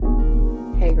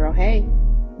girl, hey.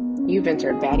 You've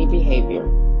entered Baddie Behavior,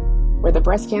 where the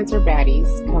breast cancer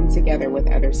baddies come together with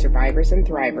other survivors and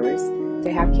thrivers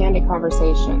to have candid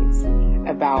conversations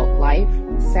about life,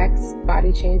 sex,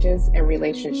 body changes, and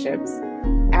relationships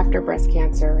after breast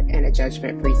cancer in a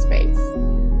judgment-free space.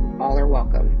 All are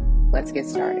welcome. Let's get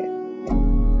started.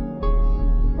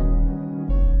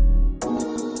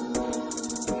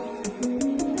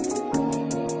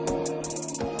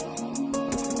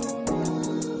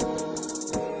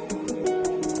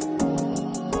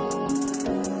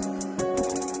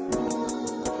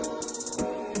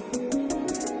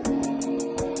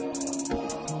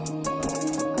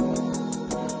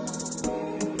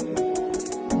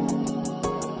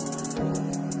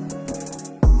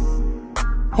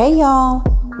 Hey y'all,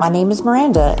 my name is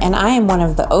Miranda and I am one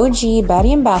of the OG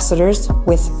Baddie ambassadors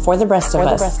with For the Breast of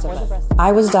Us.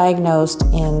 I was diagnosed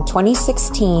in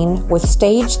 2016 with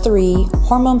stage 3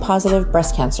 hormone-positive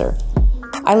breast cancer.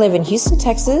 I live in Houston,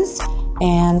 Texas,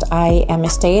 and I am a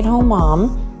stay-at-home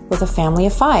mom with a family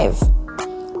of 5.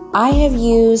 I have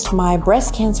used my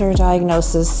breast cancer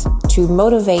diagnosis to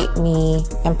motivate me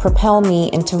and propel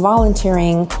me into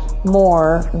volunteering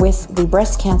more with the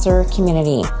breast cancer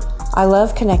community. I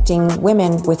love connecting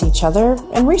women with each other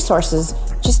and resources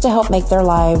just to help make their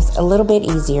lives a little bit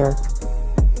easier.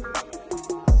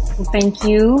 Well, thank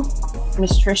you,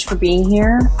 Ms. Trish, for being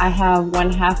here. I have one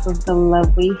half of the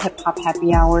lovely Hip Hop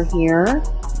Happy Hour here,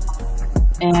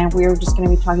 and we're just going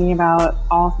to be talking about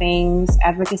all things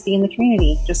advocacy in the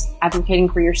community, just advocating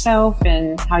for yourself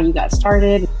and how you got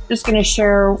started. Just going to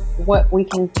share what we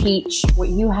can teach, what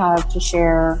you have to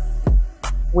share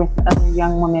with other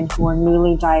young women who are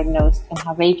newly diagnosed and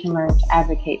how they can learn to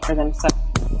advocate for themselves.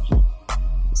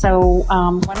 So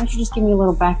why don't you just give me a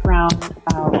little background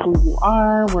about who you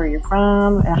are, where you're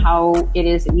from, and how it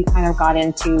is that you kind of got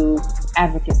into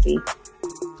advocacy.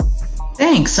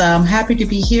 Thanks. I'm happy to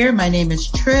be here. My name is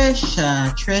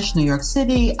Trish, New York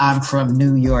City. I'm from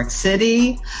New York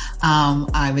City.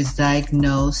 I was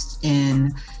diagnosed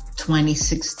in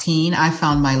 2016. I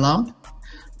found my lump.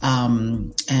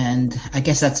 And I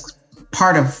guess that's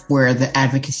part of where the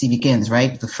advocacy begins,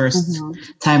 right? The first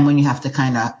time when you have to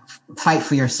kind of fight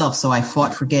for yourself. So I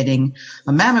fought for getting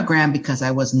a mammogram because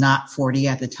I was not 40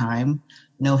 at the time,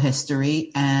 no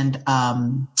history, and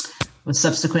was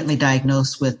subsequently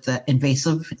diagnosed with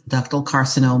invasive ductal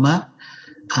carcinoma,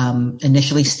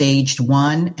 initially staged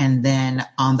 1, and then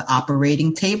on the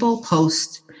operating table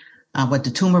post with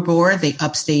the tumor board, they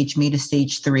upstaged me to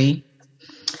stage 3.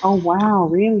 Oh, wow.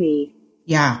 Really?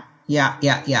 Yeah.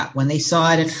 When they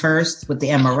saw it at first with the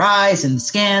MRIs and the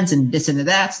scans and this and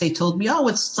that, they told me, oh,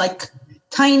 it's like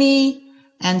tiny.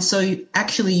 And so you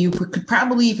could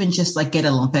probably even just like get a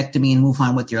lumpectomy and move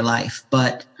on with your life.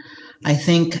 But I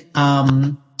think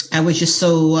I was just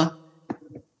so,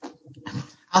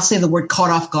 I'll say the word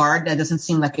caught off guard. That doesn't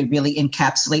seem like it really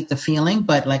encapsulates the feeling.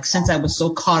 But like since I was so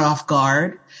caught off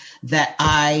guard that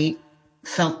I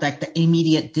felt like the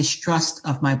immediate distrust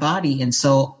of my body. And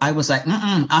so I was like,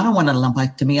 I don't want a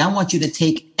lumpectomy. I want you to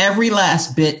take every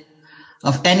last bit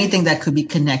of anything that could be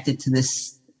connected to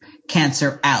this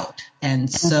cancer out. And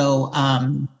so,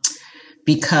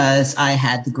 because I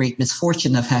had the great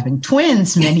misfortune of having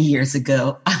twins many years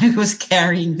ago, I was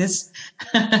carrying this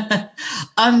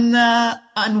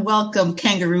unwelcome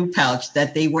kangaroo pouch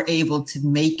that they were able to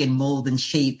make and mold and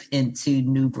shape into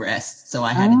new breasts. So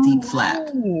I had a deep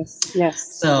flap. Nice.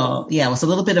 Yes. So yeah, it was a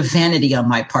little bit of vanity on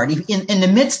my part. In the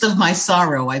midst of my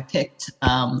sorrow, I picked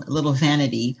a little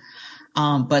vanity.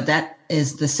 But that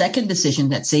is the second decision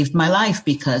that saved my life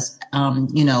because,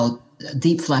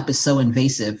 deep flap is so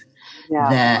invasive.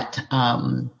 That,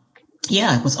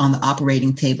 it was on the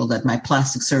operating table that my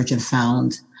plastic surgeon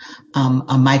found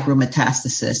a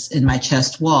micrometastasis in my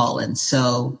chest wall. And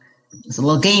so it's a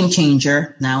little game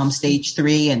changer. Now I'm stage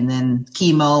 3 and then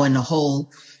chemo and the whole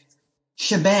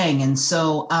shebang. And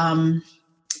so,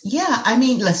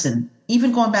 listen,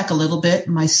 even going back a little bit,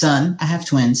 my son, I have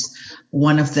twins.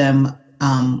 One of them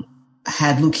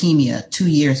had leukemia 2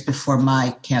 years before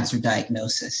my cancer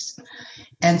diagnosis.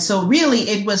 And so really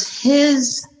it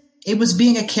was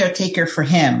being a caretaker for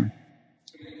him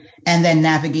and then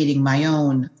navigating my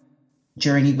own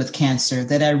journey with cancer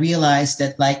that I realized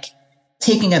that like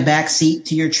taking a back seat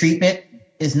to your treatment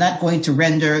is not going to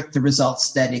render the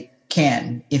results that it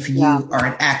can if you are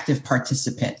an active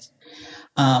participant.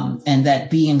 And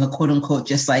that being a quote unquote,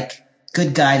 just like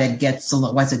good guy that gets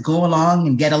along, go along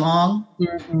and get along.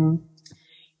 Mm-hmm.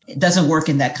 It doesn't work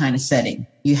in that kind of setting.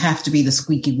 You have to be the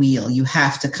squeaky wheel. You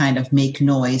have to kind of make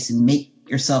noise and make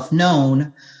yourself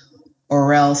known,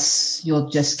 or else you'll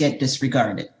just get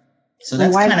disregarded. So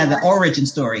that's kind of the origin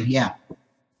story. Yeah.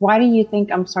 Why do you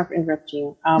think, I'm sorry for interrupting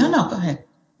you. No, go ahead.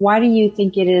 Why do you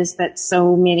think it is that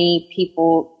so many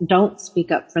people don't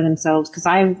speak up for themselves? Because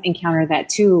I've encountered that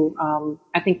too.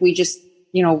 I think we just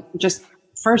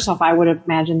first off, I would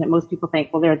imagine that most people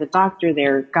think, well, they're the doctor,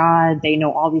 they're God, they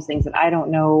know all these things that I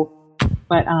don't know.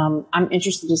 But I'm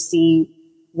interested to see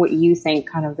what you think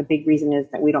kind of the big reason is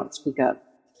that we don't speak up.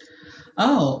 There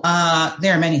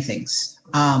are many things,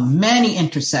 many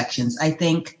intersections. I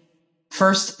think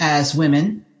first, as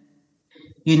women,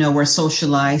 we're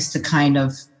socialized to kind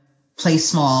of play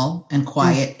small and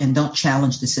quiet and don't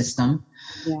challenge the system,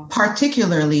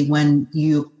 particularly when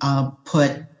you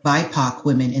put BIPOC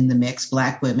women in the mix,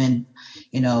 Black women,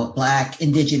 Black,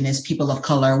 Indigenous, people of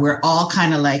color. We're all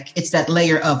kind of like, it's that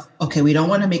layer of, okay, we don't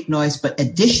want to make noise, but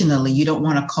additionally, you don't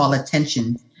want to call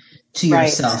attention to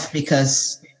yourself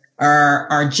because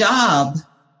our job,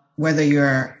 whether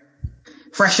you're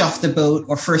fresh off the boat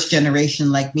or first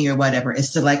generation like me or whatever,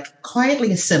 is to like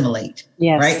quietly assimilate.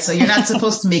 Yes. Right. So you're not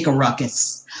supposed to make a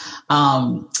ruckus.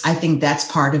 I think that's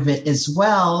part of it as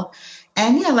well.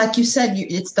 And yeah, like you said,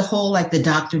 it's the whole, like the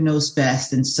doctor knows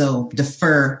best. And so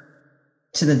defer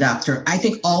to the doctor. I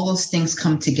think all those things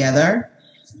come together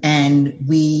and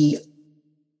we,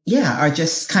 are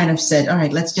just kind of said, all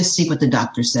right, let's just see what the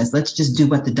doctor says. Let's just do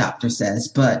what the doctor says.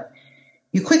 But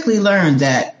you quickly learn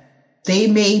that they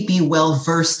may be well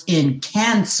versed in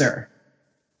cancer,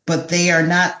 but they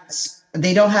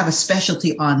don't have a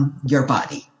specialty on your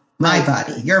body, my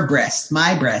body, your breast,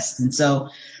 my breast. And so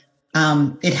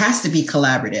it has to be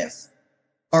collaborative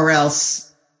or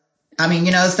else,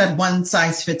 it's that one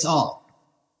size fits all.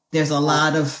 There's a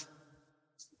lot of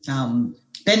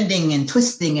bending and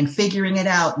twisting and figuring it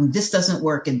out. And this doesn't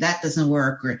work and that doesn't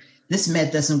work, or this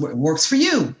med doesn't work. It works for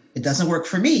you. It doesn't work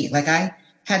for me. Like I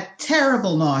had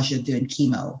terrible nausea doing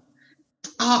chemo.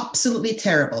 Absolutely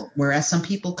terrible. Whereas some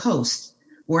people coast.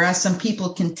 Whereas some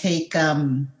people can take,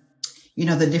 the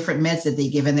different meds that they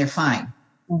give and they're fine.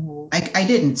 Mm-hmm. I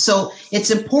didn't. So it's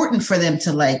important for them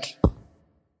to like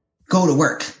go to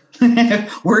work,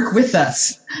 work with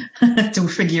us to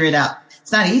figure it out.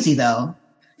 It's not easy though.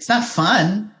 It's not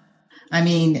fun.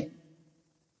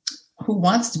 Who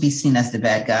wants to be seen as the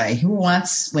bad guy? Who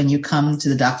wants, when you come to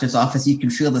the doctor's office, you can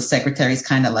feel the secretary's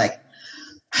kind of like,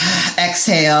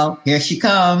 exhale, here she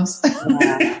comes.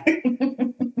 Yeah.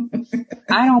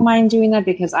 I don't mind doing that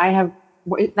because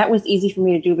that was easy for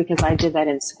me to do because I did that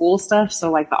in school stuff.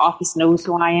 So like the office knows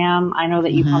who I am. I know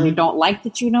that you probably don't like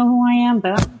that you know who I am,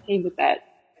 but I'm okay with that.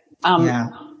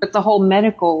 But the whole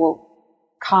medical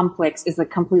complex is a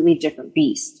completely different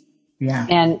beast. Yeah.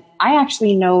 And I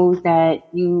actually know that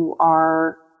you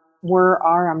are,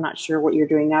 I'm not sure what you're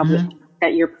doing now, but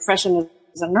that your profession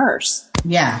is a nurse.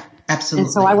 Yeah, absolutely.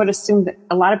 And so I would assume that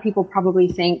a lot of people probably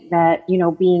think that,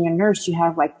 being a nurse, you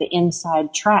have like the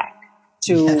inside track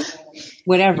to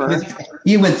whatever.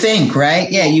 You would think,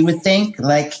 right? Yeah, you would think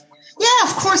like, yeah,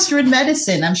 of course you're in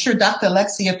medicine. I'm sure Dr.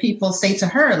 Alexia people say to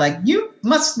her, like, you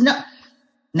must know.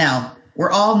 Now,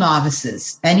 we're all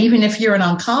novices. And even if you're an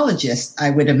oncologist, I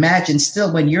would imagine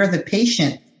still when you're the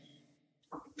patient,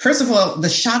 first of all, the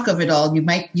shock of it all,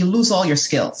 you lose all your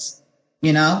skills,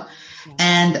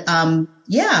 And,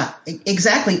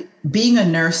 exactly. Being a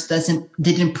nurse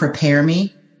didn't prepare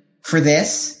me for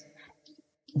this.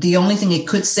 The only thing it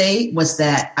could say was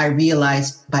that I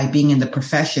realized by being in the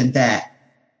profession that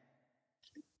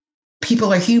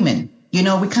people are human.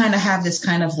 We kind of have this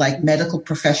kind of like medical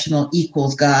professional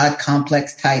equals God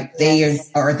complex type. They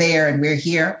are there and we're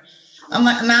here. I'm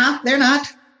like, nah, they're not.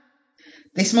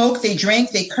 They smoke, they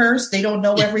drink, they curse. They don't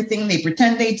know everything. They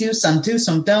pretend they do. Some do,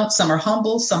 some don't. Some are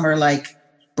humble. Some are like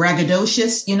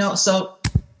braggadocious, So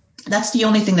that's the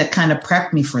only thing that kind of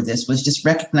prepped me for this was just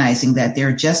recognizing that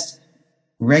they're just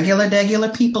regular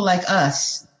people like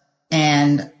us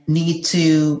and need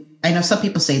to, I know some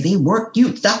people say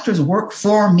doctors work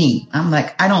for me. I'm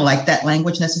like, I don't like that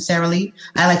language necessarily.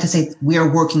 I like to say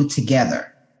we're working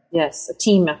together. Yes. A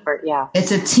team effort. Yeah.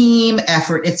 It's a team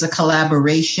effort. It's a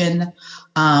collaboration.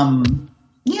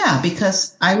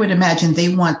 Because I would imagine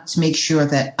they want to make sure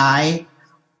that I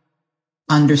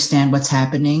understand what's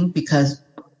happening because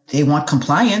they want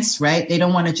compliance, right? They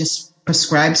don't want to just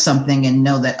prescribe something and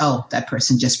know that, that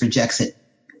person just rejects it.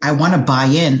 I want to buy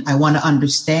in. I want to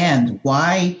understand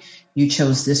why you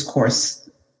chose this course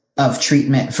of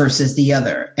treatment versus the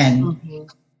other. And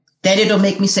then it'll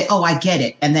make me say, I get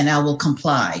it. And then I will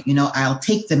comply. I'll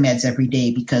take the meds every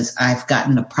day because I've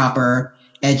gotten a proper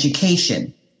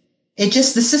education. The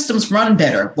systems run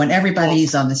better when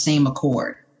everybody's on the same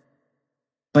accord.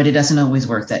 But it doesn't always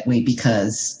work that way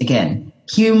because, again,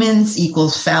 humans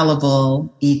equals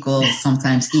fallible equals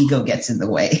sometimes ego gets in the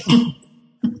way.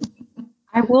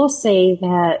 I will say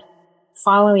that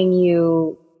following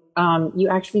you, you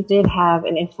actually did have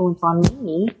an influence on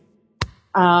me.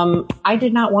 I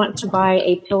did not want to buy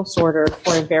a pill sorter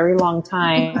for a very long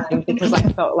time because I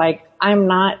felt like I'm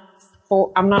not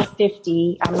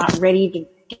 50. I'm not ready to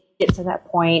get to that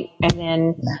point. And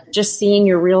then just seeing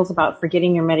your reels about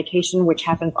forgetting your medication, which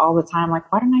happens all the time.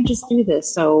 Like, why don't I just do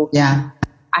this? So yeah,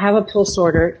 I have a pill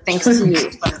sorter thanks to you. So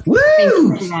Woo! thank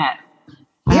you for that.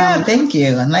 Yeah, thank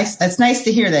you. And it's nice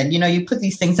to hear that. You put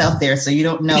these things out there, so you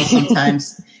don't know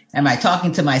sometimes, am I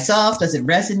talking to myself? Does it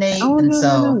resonate? Oh,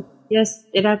 no. Yes,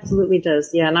 it absolutely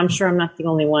does. Yeah. And I'm sure I'm not the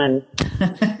only one.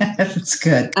 That's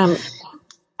good.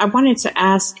 I wanted to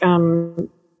ask, going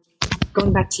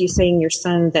back to you saying your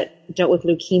son that dealt with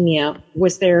leukemia,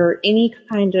 was there any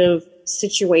kind of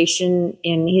situation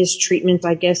in his treatment,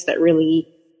 I guess, that really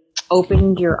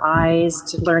opened your eyes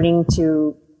to learning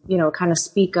to, kind of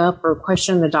speak up or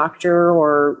question the doctor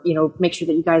or, make sure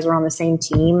that you guys are on the same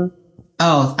team?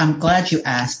 Oh, I'm glad you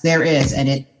asked. There is,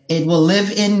 and it will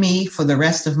live in me for the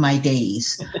rest of my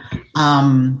days.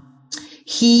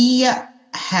 He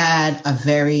had a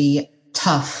very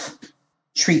tough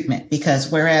treatment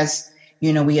because whereas,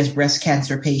 we as breast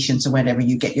cancer patients or whatever,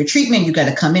 you get your treatment, you got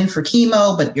to come in for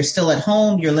chemo, but you're still at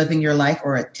home, you're living your life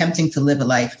or attempting to live a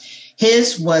life.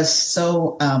 His was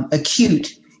so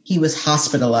acute. He was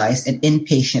hospitalized and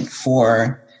inpatient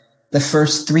for the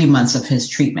first 3 months of his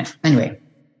treatment. Anyway,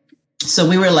 so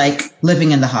we were like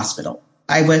living in the hospital.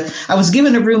 I was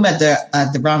given a room at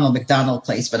the Ronald McDonald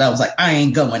place, but I was like, I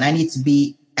ain't going. I need to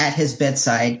be at his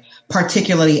bedside,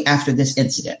 particularly after this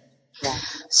incident. Yeah.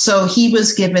 So he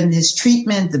was given his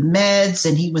treatment, the meds,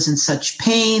 and he was in such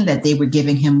pain that they were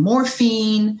giving him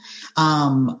morphine.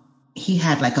 He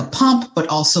had like a pump, but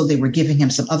also they were giving him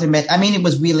some other med. I mean, it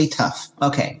was really tough.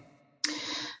 Okay.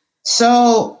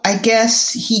 So I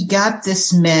guess he got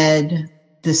this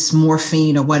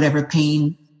morphine or whatever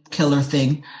painkiller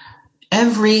thing.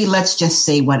 Every, let's just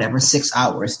say 6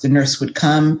 hours, the nurse would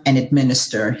come and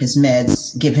administer his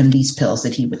meds, give him these pills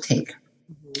that he would take.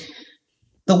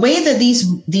 The way that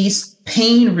these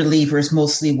pain relievers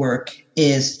mostly work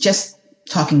is just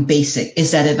talking basic,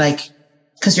 is that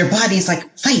because your body is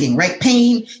like fighting, right?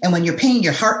 Pain. And when you're pain,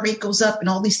 your heart rate goes up and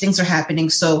all these things are happening.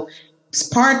 So it's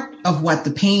part of what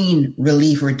the pain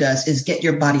reliever does is get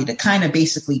your body to kind of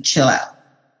basically chill out.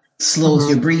 Slows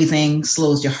your breathing,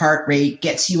 slows your heart rate,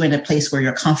 gets you in a place where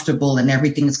you're comfortable and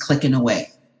everything is clicking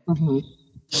away. Mm-hmm.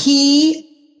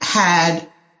 He had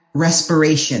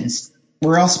respirations.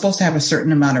 We're all supposed to have a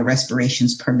certain amount of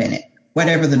respirations per minute,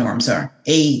 whatever the norms are,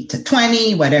 8 to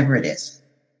 20, whatever it is.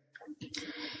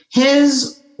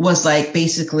 His was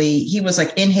he was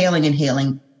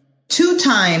inhaling 2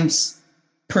 times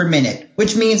per minute,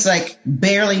 which means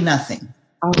barely nothing.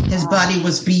 Oh, his body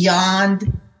was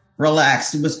beyond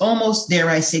relaxed. It was almost, dare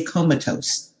I say,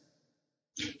 comatose.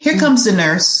 Here comes the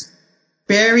nurse,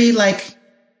 very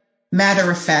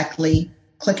matter-of-factly,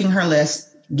 clicking her list,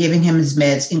 giving him his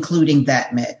meds, including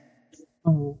that med.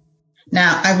 Mm-hmm.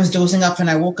 Now, I was dozing up and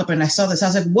I woke up and I saw this. I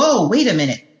was like, whoa, wait a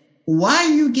minute. Why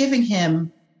are you giving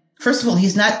him? First of all,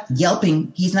 he's not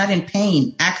yelping. He's not in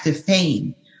pain, active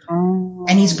pain. Oh.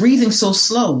 And he's breathing so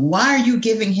slow. Why are you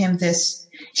giving him this?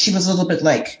 She was a little bit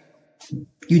like,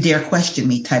 you dare question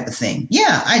me type of thing.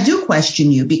 Yeah, I do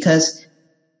question you because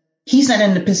he's not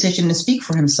in the position to speak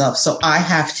for himself. So I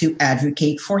have to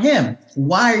advocate for him.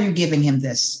 Why are you giving him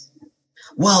this?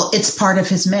 Well, it's part of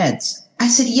his meds. I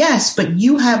said, yes, but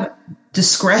you have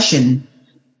discretion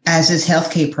as his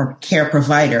care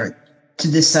provider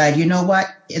to decide, you know what?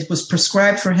 It was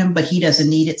prescribed for him, but he doesn't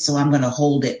need it. So I'm going to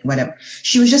hold it, whatever.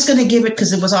 She was just going to give it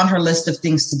because it was on her list of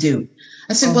things to do.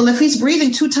 I said, well, if he's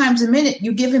breathing 2 times a minute,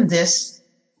 you give him this.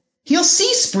 He'll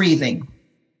cease breathing.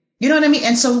 You know what I mean?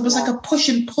 And so it was like a push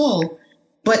and pull,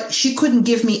 but she couldn't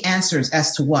give me answers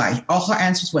as to why. All her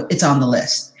answers were, it's on the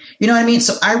list. You know what I mean?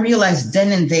 So I realized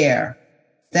then and there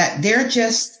that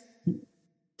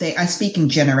I speak in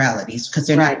generalities because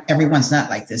everyone's not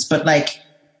like this, but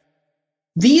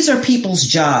these are people's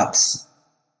jobs.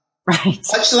 Right.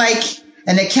 Much like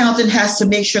an accountant has to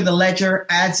make sure the ledger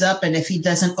adds up. And if he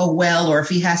doesn't, oh well, or if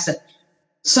he has to.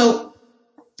 So,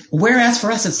 whereas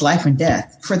for us, it's life and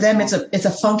death. For them, it's a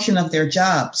function of their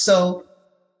job. So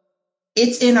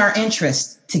it's in our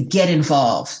interest to get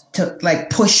involved, to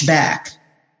push back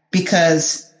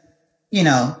because,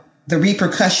 the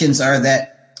repercussions are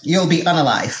that you'll be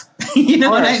unalive. You know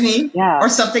what I mean? Yeah. Or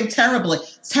something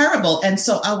terrible. And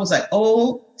so I was like,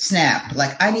 oh, snap.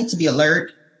 I need to be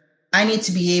alert. I need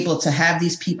to be able to have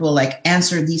these people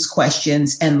answer these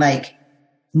questions and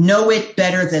know it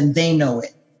better than they know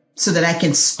it. So that I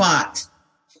can spot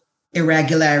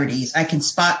irregularities. I can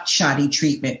spot shoddy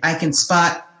treatment.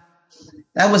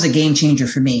 That was a game changer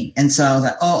for me. And so I was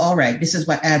like, oh, all right, this is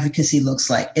what advocacy looks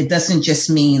like. It doesn't just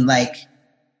mean like,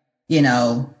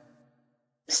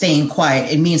 staying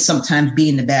quiet. It means sometimes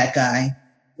being the bad guy,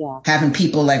 having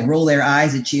people like roll their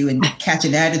eyes at you and catch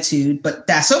an attitude, but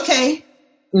that's okay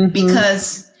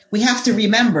because we have to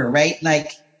remember, right?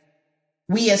 Like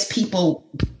we as people,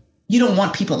 you don't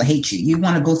want people to hate you. You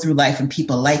want to go through life and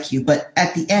people like you. But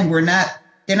at the end,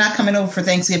 they're not coming over for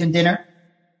Thanksgiving dinner.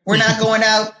 We're not going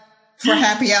out for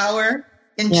happy hour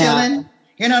and chilling.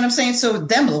 You know what I'm saying? So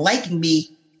them liking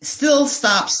me still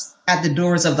stops at the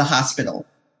doors of the hospital.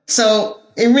 So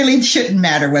it really shouldn't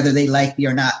matter whether they like me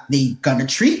or not. They're going to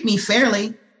treat me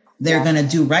fairly. They're going to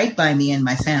do right by me and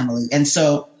my family. And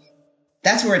so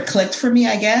that's where it clicked for me,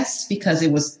 I guess, because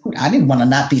I didn't want to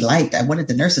not be liked. I wanted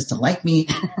the nurses to like me.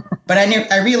 But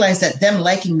I realized that them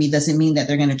liking me doesn't mean that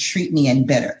they're going to treat me any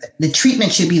better. The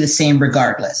treatment should be the same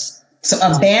regardless. So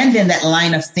abandon that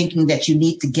line of thinking that you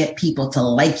need to get people to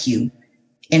like you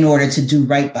in order to do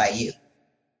right by you.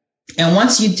 And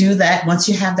once you do that, once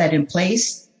you have that in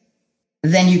place,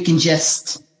 then you can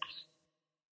just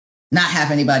not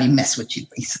have anybody mess with you,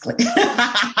 basically.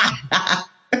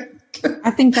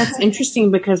 I think that's interesting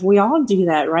because we all do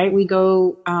that, right? We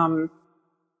go,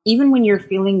 even when you're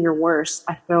feeling your worst,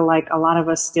 I feel like a lot of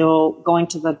us still going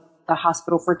to the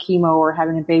hospital for chemo or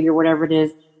having a baby or whatever it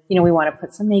is, we want to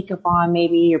put some makeup on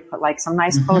maybe or put like some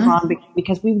nice clothes on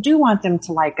because we do want them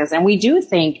to like us. And we do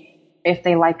think if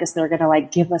they like us, they're going to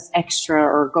like give us extra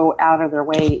or go out of their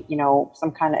way,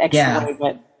 some kind of extra way.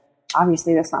 But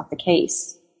obviously that's not the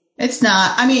case. It's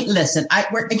not. I mean, listen,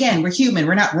 we're human.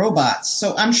 We're not robots.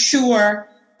 So I'm sure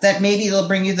that maybe they'll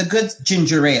bring you the good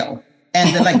ginger ale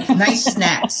and the like nice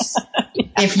snacks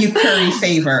if you curry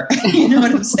favor. You know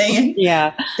what I'm saying?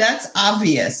 Yeah. That's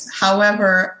obvious.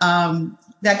 However,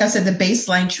 like I said, the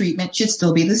baseline treatment should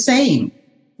still be the same,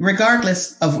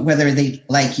 regardless of whether they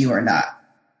like you or not.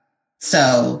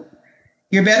 So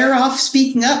you're better off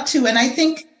speaking up too. And I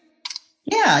think,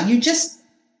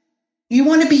 you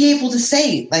want to be able to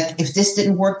say, like, if this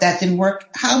didn't work, that didn't work.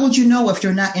 How would you know if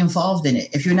you're not involved in it?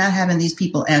 If you're not having these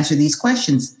people answer these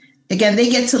questions? Again, they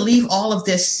get to leave all of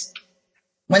this.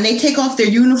 When they take off their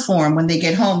uniform, when they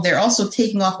get home, they're also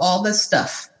taking off all this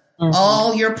stuff,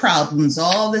 all your problems,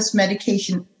 all this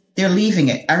medication. They're leaving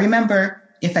it. I remember,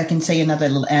 if I can say another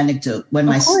little anecdote, when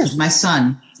my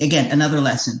son, again, another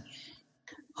lesson.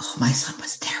 Oh, my son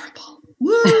was terrible.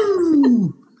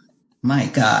 Woo! My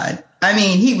God. I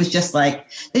mean, he was just like,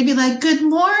 they'd be like, good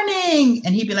morning.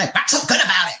 And he'd be like, what's so good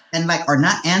about it? And like, or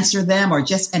not answer them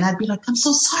and I'd be like, I'm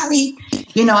so sorry.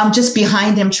 I'm just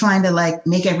behind him trying to like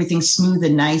make everything smooth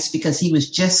and nice because he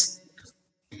was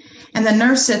and the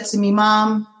nurse said to me,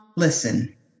 Mom,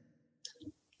 listen,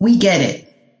 we get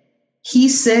it.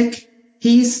 He's sick.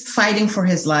 He's fighting for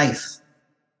his life.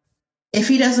 If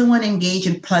he doesn't want to engage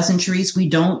in pleasantries, we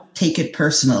don't take it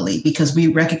personally because we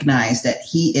recognize that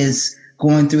he is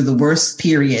going through the worst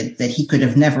period that he could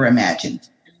have never imagined.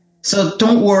 So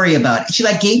don't worry about it. She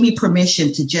like gave me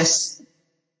permission to just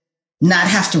not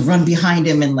have to run behind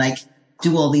him and like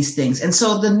do all these things. And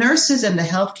so the nurses and the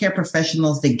healthcare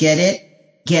professionals that get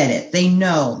it. They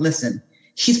know, listen,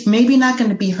 she's maybe not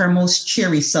going to be her most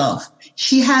cheery self.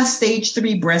 She has stage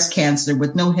 3 breast cancer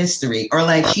with no history, or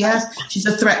like she's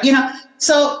a threat,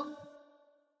 so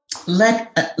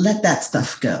let that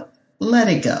stuff go. Let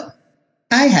it go.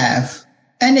 I have,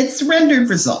 and it's rendered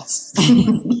results.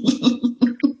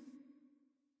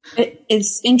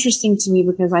 It's interesting to me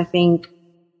because I think,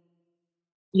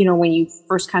 when you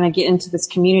first kind of get into this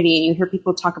community and you hear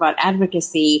people talk about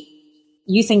advocacy,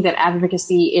 you think that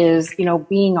advocacy is,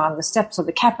 being on the steps of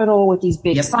the Capitol with these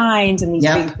big signs and these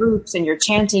big groups and you're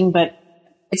chanting, but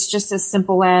it's just as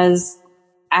simple as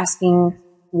asking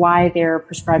why they're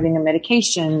prescribing a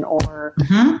medication or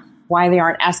why they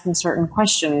aren't asking certain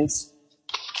questions.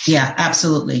 Yeah,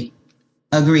 absolutely.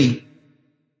 Agree.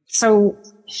 So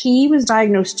he was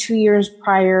diagnosed 2 years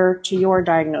prior to your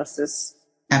diagnosis.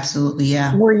 Absolutely,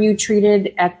 yeah. Were you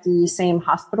treated at the same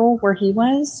hospital where he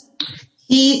was?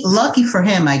 Lucky for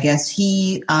him, I guess,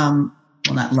 he, well,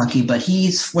 not lucky, but he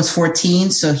was 14,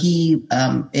 so he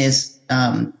is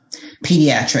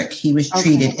pediatric. He was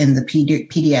treated in the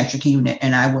pediatric unit,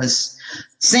 and I was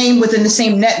within the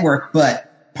same network,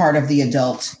 but part of the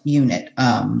adult unit.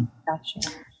 Gotcha.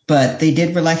 But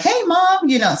they were like, hey, Mom,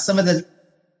 some of the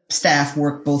staff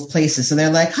work both places. So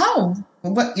they're like, oh,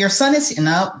 what, your son is,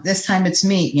 this time it's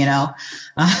me,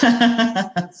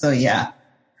 So, yeah.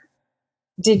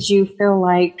 Did you feel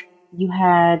like you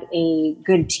had a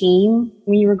good team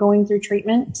when you were going through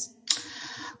treatment?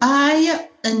 I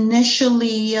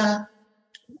initially,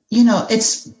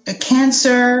 it's a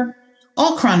cancer,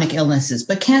 all chronic illnesses,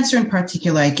 but cancer in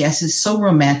particular, I guess, is so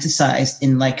romanticized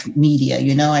in like media.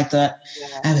 I thought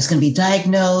I was going to be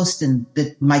diagnosed and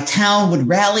that my town would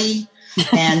rally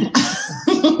and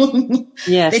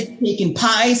yes. they'd be taking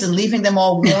pies and leaving them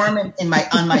all warm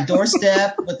on my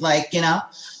doorstep with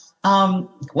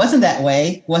wasn't that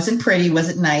way. Wasn't pretty,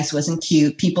 wasn't nice, wasn't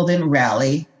cute. People didn't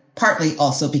rally, partly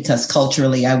also because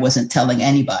culturally I wasn't telling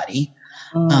anybody.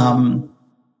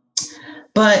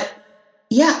 But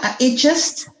yeah, it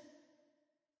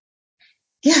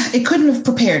couldn't have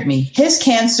prepared me. His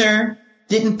cancer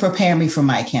didn't prepare me for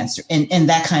my cancer in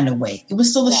that kind of way. It was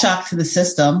still a shock to the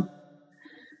system.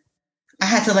 I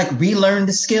had to like relearn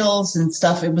the skills and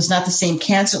stuff. It was not the same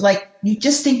cancer. Like you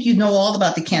just think you know all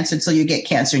about the cancer until you get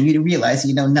cancer and you realize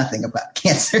you know nothing about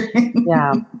cancer.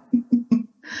 Yeah.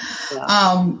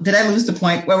 Did I lose the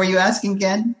point? What were you asking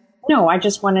again? No, I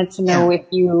just wanted to know if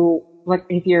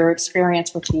your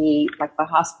experience with the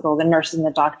hospital, the nurses and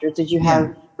the doctors, did you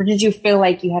have, or did you feel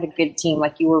like you had a good team,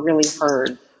 like you were really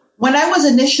heard? When I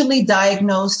was initially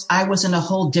diagnosed, I was in a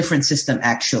whole different system,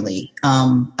 actually.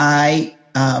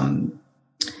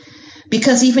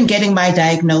 Because even getting my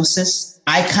diagnosis,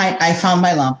 I found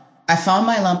my lump. I found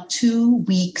my lump 2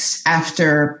 weeks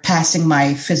after passing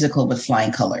my physical with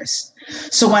flying colors.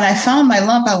 So when I found my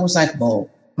lump, I was like, well,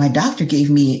 my doctor gave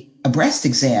me a breast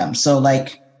exam. So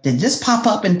like, did this pop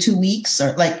up in 2 weeks?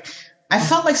 Or like, I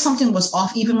felt like something was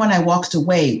off even when I walked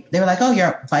away. They were like, oh,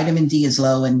 your vitamin D is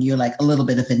low and you're like a little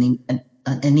bit of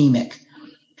anemic.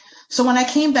 So when I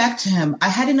came back to him, I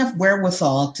had enough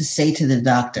wherewithal to say to the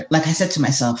doctor, like I said to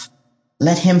myself,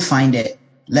 let him find it.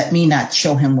 Let me not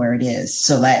show him where it is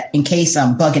so that in case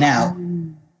I'm bugging out,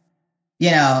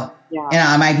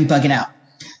 I might be bugging out.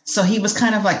 So he was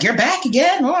kind of like, you're back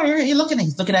again? Oh, he's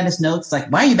looking at his notes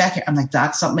like, why are you back here? I'm like,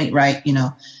 doc, something ain't right.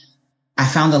 I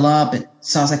found a lump.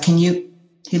 So I was like, he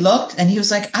looked and he was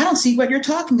like, I don't see what you're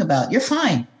talking about. You're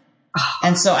fine.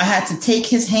 And so I had to take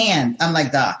his hand. I'm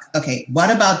like, doc, okay, what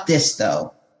about this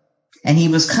though? And he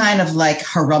was kind of like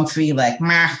harumphy, like,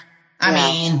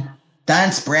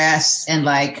 Dunce breasts and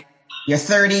like, you're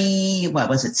 30, what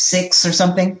was it, 6 or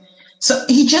something? So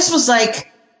he just was like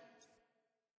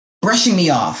brushing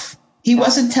me off. He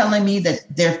wasn't telling me that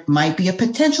there might be a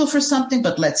potential for something,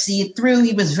 but let's see it through.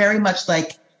 He was very much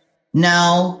like,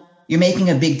 no, you're making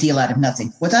a big deal out of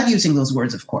nothing, without using those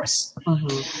words, of course.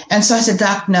 Mm-hmm. And so I said,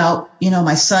 doc, no,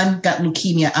 my son got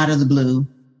leukemia out of the blue.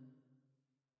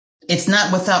 It's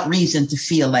not without reason to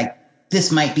feel like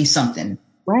this might be something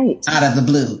out of the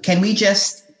blue. Can we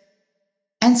just...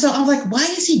 And so I'm like, why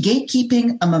is he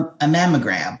gatekeeping a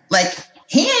mammogram? Like,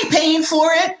 he ain't paying for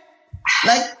it.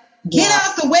 Like, get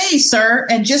out the way, sir,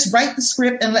 and just write the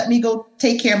script and let me go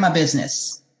take care of my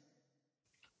business.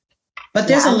 But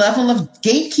there's a level of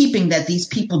gatekeeping that these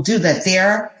people do, that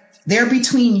they're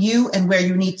between you and where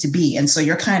you need to be. And so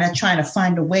you're kind of trying to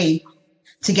find a way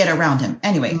to get around him.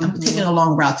 Anyway, I'm taking a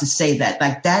long route to say that,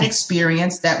 like, that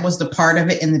experience, that was the part of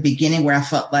it in the beginning where I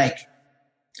felt like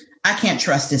I can't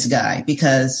trust this guy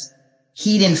because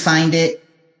he didn't find it.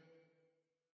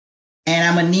 And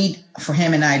I'm going to need for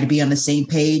him and I to be on the same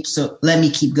page. So let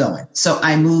me keep going. So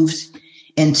I moved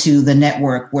into the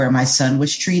network where my son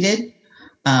was treated.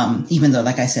 Even though,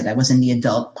 like I said, I was in the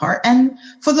adult part. And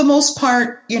for the most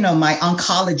part, my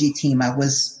oncology team, I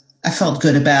felt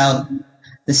good about.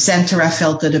 The center I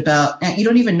felt good about. And you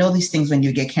don't even know these things when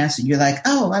you get cancer. You're like,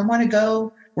 oh, I want to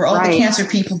go where all the cancer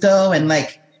people go. And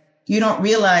like, you don't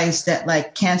realize that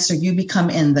like cancer, you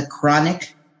become in the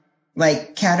chronic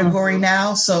like category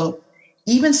now. So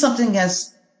even something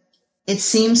it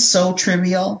seems so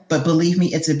trivial, but believe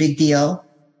me, it's a big deal.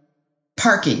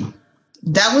 Parking.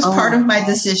 That was part of my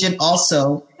decision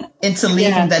also into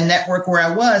leaving the network where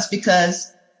I was,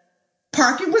 because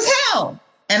parking was hell.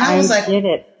 And I was like, get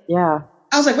it. Yeah.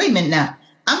 I was like, wait a minute now.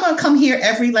 I'm going to come here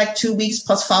every like 2 weeks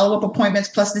plus follow-up appointments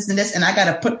plus this and this. And I got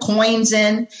to put coins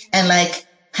in and like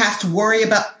have to worry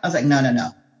about. I was like, no.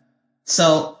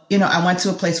 So, I went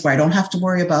to a place where I don't have to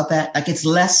worry about that. Like it's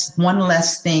one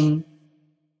less thing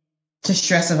to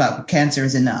stress about. Cancer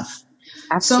is enough.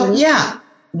 Absolutely. So yeah.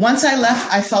 Once I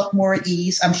left, I felt more at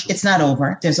ease. It's not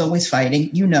over. There's always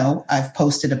fighting. I've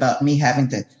posted about me having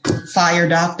to fire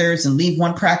doctors and leave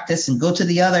one practice and go to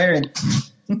the other and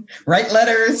write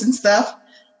letters and stuff.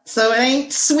 So it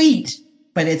ain't sweet,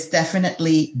 but it's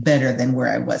definitely better than where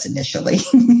I was initially.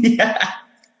 Yeah.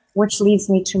 Which leads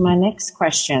me to my next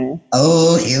question.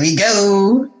 Oh, here we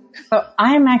go. So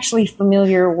I'm actually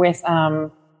familiar with,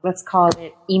 let's call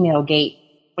it email gate,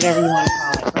 whatever you want to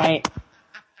call it, right?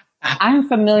 I'm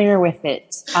familiar with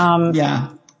it.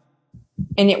 Yeah.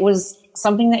 And it was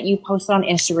something that you posted on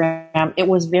Instagram. It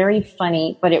was very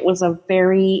funny, but it was a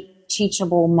very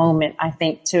teachable moment, I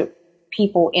think, to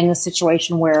people in the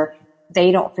situation where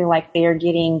they don't feel like they are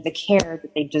getting the care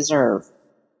that they deserve.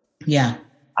 Yeah.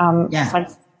 So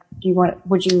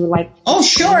would you like? Oh,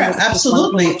 sure.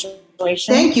 Absolutely.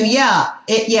 Thank you. Yeah.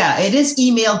 It is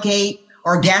email gate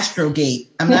or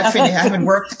gastrogate. I'm not finished. I haven't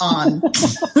worked on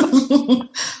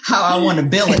how I want to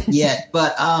bill it yet,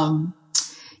 but,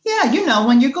 yeah,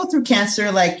 when you go through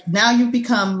cancer, like now you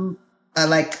become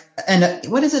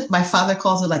what is it? My father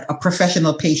calls it like a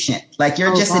professional patient. Like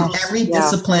you're in every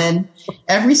discipline,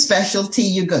 every specialty.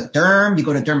 You go to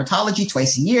dermatology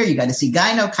twice a year. You got to see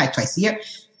gyno twice a year.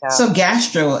 Yeah.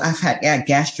 So I've had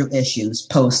gastro issues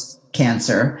post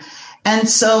cancer. And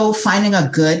so finding a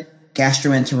good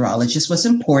gastroenterologist was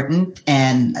important.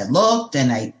 And I looked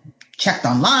and I checked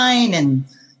online and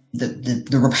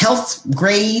the health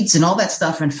grades and all that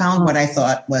stuff and found what I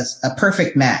thought was a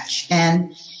perfect match.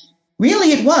 And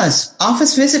really it was.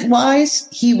 Office visit wise,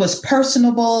 he was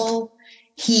personable.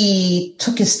 He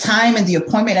took his time in the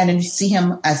appointment. I didn't see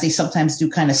him, as they sometimes do,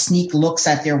 kind of sneak looks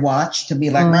at their watch to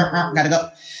be like, gotta go.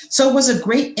 So it was a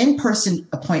great in-person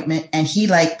appointment. And he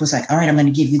was like, all right, I'm going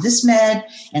to give you this med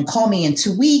and call me in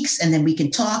 2 weeks and then we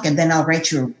can talk and then I'll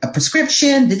write you a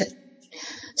prescription.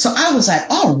 So I was like,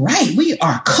 all right, we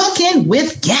are cooking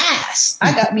with gas.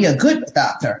 I got me a good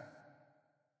doctor.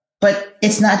 But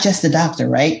it's not just the doctor,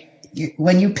 right?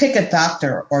 When you pick a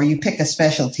doctor or you pick a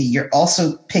specialty, you're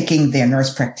also picking their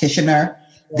nurse practitioner,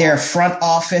 their front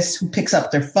office who picks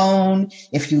up their phone.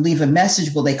 If you leave a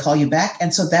message, will they call you back?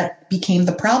 And so that became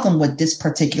the problem with this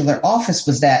particular office,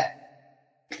 was that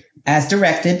as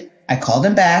directed, I called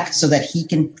him back so that he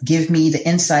can give me the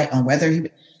insight on whether he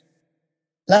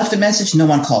left a message. No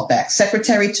one called back.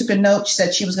 Secretary took a note. She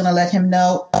said she was going to let him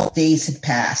know. Days had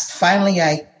passed. Finally,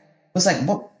 I was like,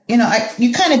 well,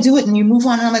 you kind of do it and you move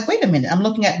on. And I'm like, wait a minute. I'm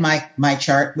looking at my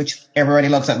chart, which everybody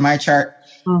looks at my chart.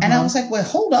 Mm-hmm. And I was like, well,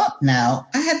 hold up now.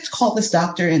 I had to call this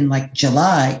doctor in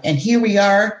July. And here we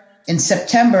are in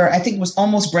September. I think it was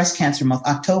almost breast cancer month,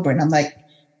 October. And I'm like,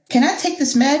 can I take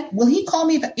this med? Will he call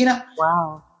me back?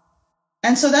 Wow.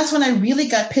 And so that's when I really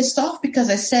got pissed off, because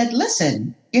I said,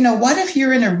 listen, what if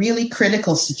you're in a really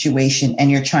critical situation and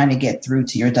you're trying to get through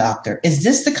to your doctor? Is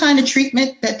this the kind of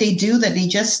treatment that they do, that they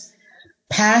just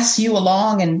pass you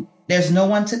along and there's no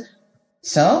one to?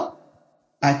 So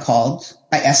I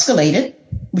escalated,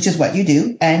 which is what you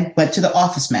do, and went to the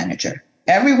office manager.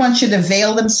 Everyone should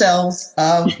avail themselves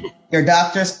of your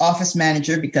doctor's office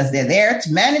manager because they're there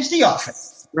to manage the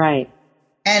office. Right.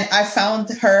 And I found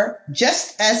her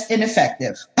just as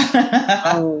ineffective.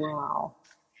 Oh, wow.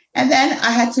 And then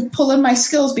I had to pull in my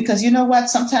skills, because you know what?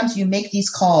 Sometimes you make these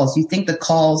calls. You think the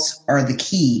calls are the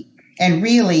key. And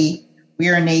really,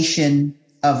 we're a nation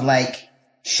of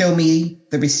show me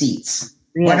the receipts.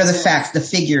 Yes. What are the facts, the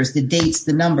figures, the dates,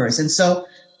 the numbers? And so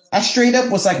I straight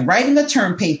up was writing a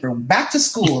term paper, back to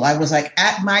school. I was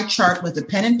at my chart with a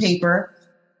pen and paper.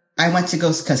 I went to go,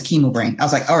 because chemo brain. I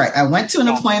was like, all right, I went to an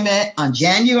appointment on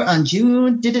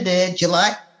June,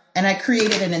 July, and I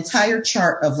created an entire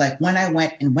chart of when I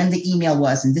went and when the email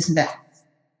was and this and that,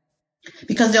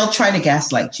 because they'll try to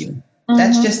gaslight you. Mm-hmm.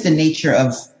 That's just the nature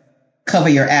of cover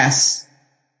your ass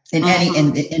in any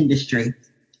industry.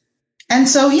 And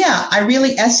so, yeah, I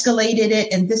really escalated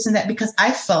it and this and that, because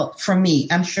I felt, for me,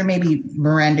 I'm sure maybe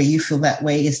Miranda, you feel that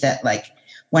way, is that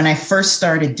when I first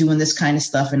started doing this kind of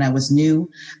stuff and I was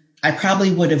new, I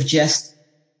probably would have just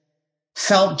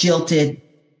felt jilted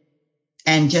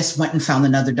and just went and found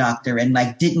another doctor and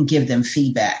didn't give them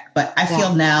feedback. But I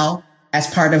feel now,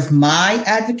 as part of my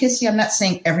advocacy, I'm not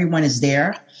saying everyone is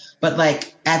there, but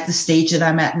at the stage that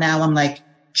I'm at now, I'm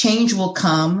change will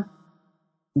come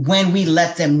when we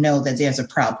let them know that there's a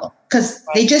problem. Because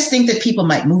they just think that people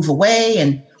might move away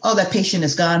and, oh, that patient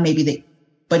is gone.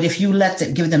 But if you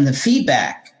give them the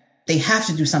feedback, they have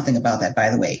to do something about that, by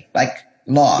the way,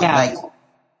 law,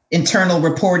 internal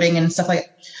reporting and stuff like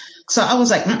that. So I was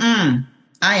like, I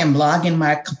am logging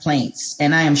my complaints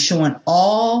and I am showing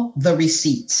all the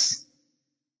receipts.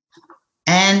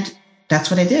 And that's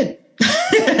what I did.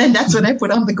 And that's what I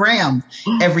put on the gram.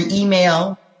 Every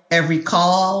email, every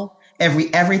call,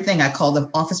 everything. I called the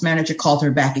office manager, called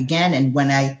her back again. And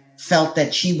when I felt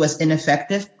that she was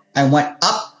ineffective, I went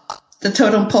up the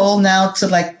totem pole now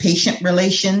to patient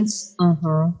relations.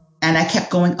 Mm-hmm. And I kept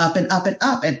going up and up and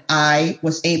up. And I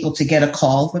was able to get a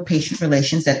call with patient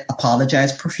relations that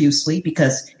apologized profusely,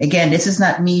 because again, this is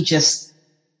not me just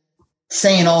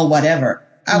saying, oh, whatever.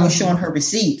 I was showing her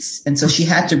receipts. And so she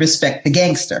had to respect the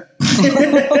gangster.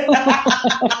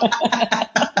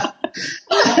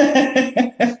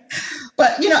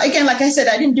 But, again, like I said,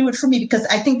 I didn't do it for me because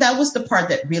I think that was the part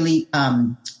that really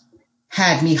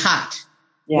had me hot.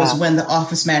 Was when the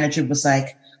office manager was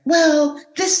like, well,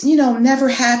 this, never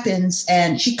happens.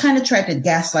 And she kind of tried to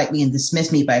gaslight me and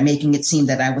dismiss me by making it seem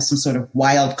that I was some sort of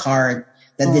wild card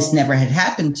that this never had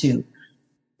happened to.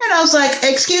 And I was like,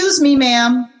 excuse me,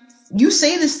 ma'am, you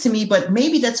say this to me, but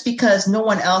maybe that's because no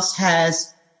one else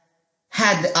has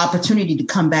had the opportunity to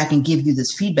come back and give you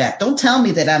this feedback. Don't tell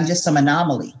me that I'm just some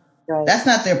anomaly. Right. That's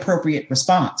not the appropriate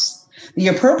response. The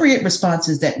appropriate response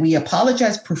is that we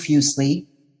apologize profusely.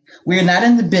 We're not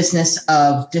in the business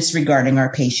of disregarding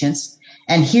our patients.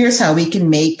 And here's how we can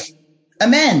make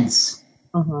amends.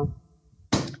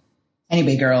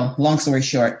 Anyway, girl, long story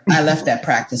short, I left that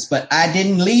practice, but I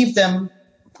didn't leave them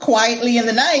quietly in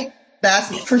the night.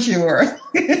 That's for sure.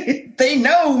 They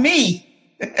know me.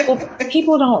 Well,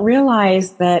 people don't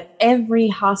realize that every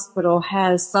hospital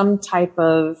has some type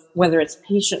of, whether it's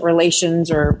patient relations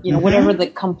or, whatever the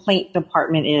complaint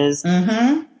department is.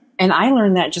 And I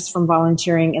learned that just from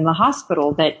volunteering in the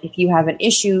hospital, that if you have an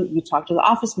issue, you talk to the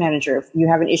office manager. If you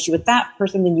have an issue with that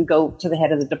person, then you go to the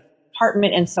head of the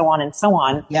department, and so on and so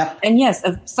on. Yep. And yes,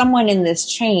 if someone in this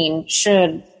chain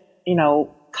should,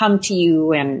 come to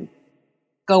you and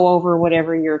go over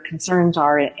whatever your concerns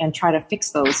are and try to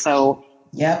fix those. So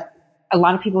yep. A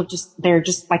lot of people they're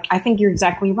just like, I think you're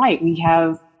exactly right. We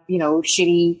have,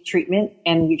 shitty treatment,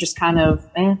 and you just kind of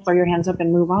throw your hands up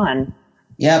and move on.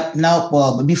 Yep. No.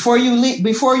 Well, before you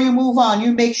move on,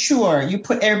 you make sure you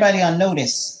put everybody on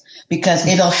notice, because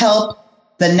it'll help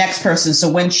the next person.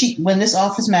 So when this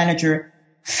office manager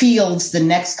fields the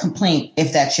next complaint,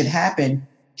 if that should happen,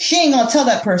 she ain't gonna tell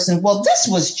that person, well, this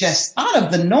was just out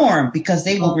of the norm, because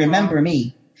they will remember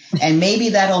me. And maybe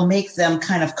that'll make them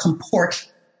kind of comport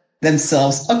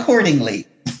themselves accordingly.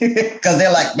 Because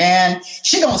they're like, man,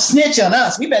 she gonna snitch on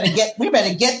us. We better get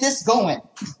this going.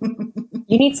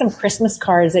 You need some Christmas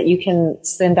cards that you can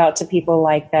send out to people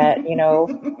like that.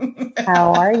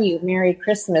 How are you? Merry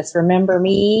Christmas. Remember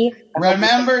me?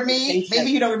 Remember me?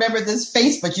 Maybe you don't remember this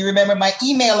face, but you remember my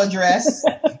email address.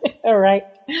 All right.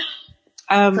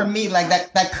 For me, like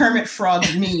that Kermit Frog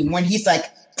meme when he's like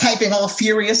typing all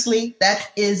furiously, that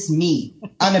is me,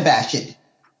 unabashed.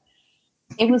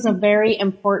 It was a very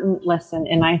important lesson,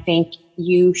 and I think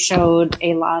you showed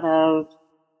a lot of,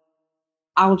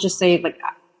 I will just say, like,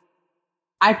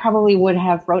 I probably would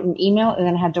have wrote an email and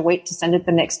then had to wait to send it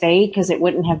the next day, because it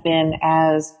wouldn't have been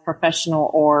as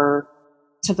professional or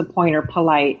to the point or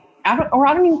polite. I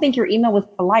don't even think your email was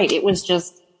polite. It was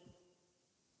just,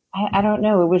 I don't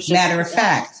know. It was just matter of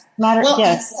fact.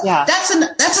 Yes. Yeah.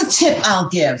 That's a tip I'll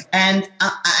give. And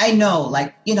I know,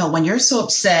 like, when you're so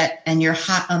upset and you're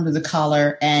hot under the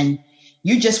collar and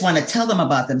you just want to tell them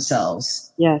about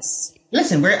themselves. Yes.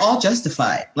 Listen, we're all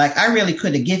justified. Like, I really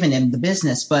could have given him the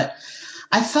business, but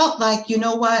I felt like, you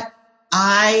know what?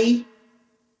 I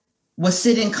was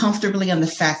sitting comfortably on the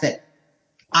fact that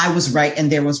I was right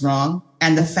and there was wrong,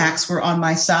 and the facts were on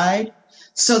my side,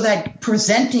 so that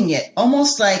presenting it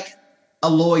almost like a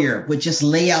lawyer would just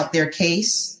lay out their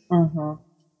case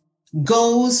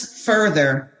goes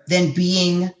further than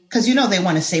being, because, they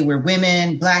want to say we're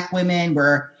women, Black women,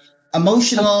 we're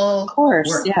emotional, of course,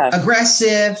 we're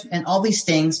aggressive, and all these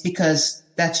things, because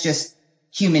that's just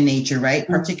human nature, right?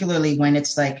 Particularly when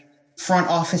it's like front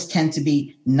office tend to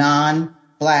be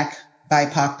non-Black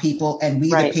BIPOC people, and we,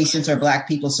 the patients, are Black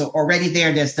people. So already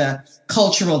there's the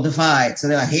cultural divide. So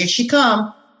they're like, here she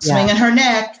come, swinging her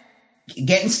neck,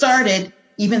 getting started,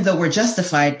 even though we're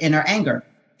justified in our anger.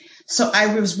 So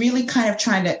I was really kind of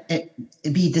trying to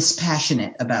be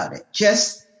dispassionate about it.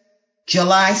 Just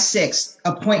July 6th,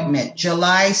 appointment,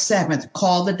 July 7th,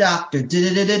 call the doctor,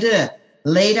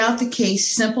 laid out the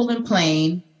case, simple and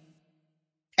plain.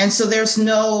 And so there's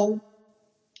no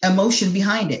emotion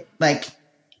behind it. Like,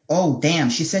 oh, damn,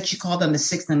 she said she called on the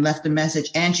 6th and left a message,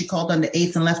 and she called on the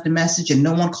 8th and left a message, and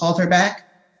no one called her back.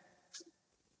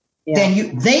 Yeah.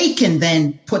 Then they can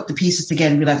then put the pieces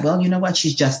together and be like, well, you know what?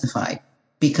 She's justified,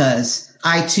 because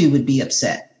I too would be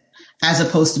upset, as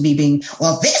opposed to me being,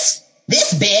 well, this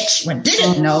bitch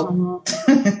didn't know.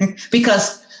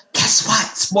 Because guess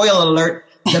what? Spoiler alert,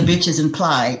 the bitch is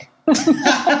implied.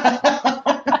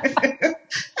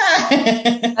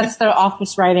 That's the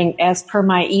office writing, as per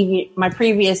my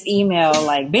previous email,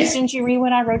 like, bitch, didn't you read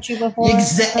what I wrote you before?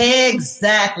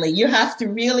 Exactly. You have to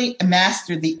really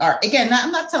master the art. Again,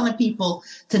 I'm not telling people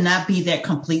to not be their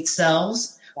complete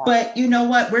selves, but you know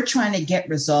what? We're trying to get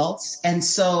results. And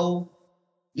so,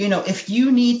 if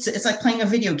you need to, it's like playing a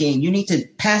video game. You need to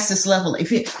pass this level.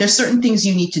 There's certain things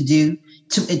you need to do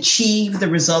to achieve the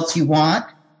results you want.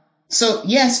 So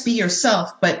yes, be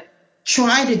yourself, but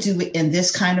try to do it in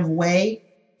this kind of way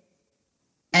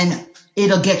and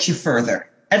it'll get you further.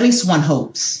 At least one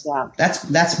hopes. Yeah.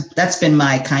 That's been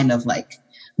my kind of like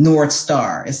North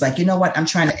Star. It's like, you know what? I'm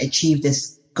trying to achieve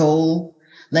this goal.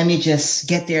 Let me just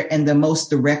get there in the most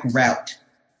direct route.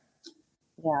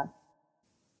 Yeah.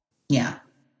 Yeah.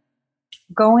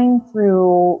 Going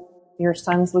through your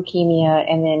son's leukemia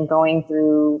and then going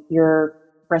through your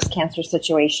breast cancer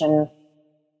situation,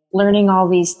 learning all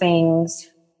these things,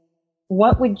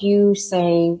 what would you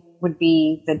say would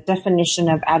be the definition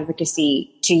of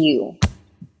advocacy to you?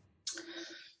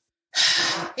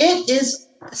 It is,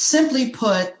 simply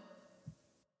put,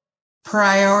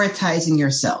 prioritizing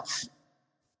yourself.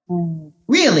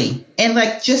 Really. And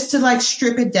like, just to like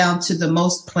strip it down to the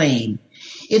most plain,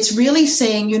 it's really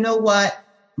saying, you know what?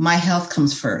 My health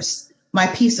comes first. My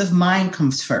peace of mind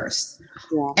comes first.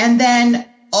 Yeah. And then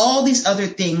all these other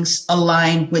things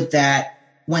align with that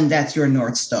when that's your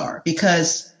North Star.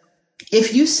 Because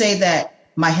if you say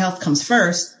that my health comes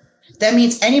first, that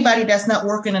means anybody that's not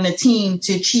working on a team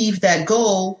to achieve that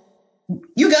goal,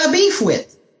 you got beef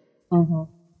with. Mm-hmm.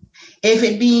 If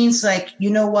it means like, you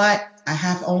know what? I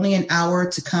have only an hour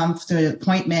to come to the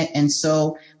appointment. And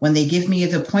so when they give me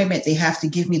the appointment, they have to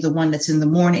give me the one that's in the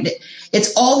morning.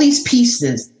 It's all these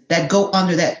pieces that go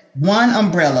under that one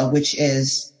umbrella, which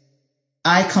is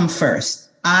I come first.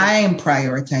 I am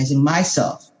prioritizing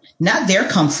myself, not their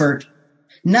comfort,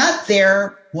 not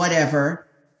their whatever,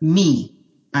 me.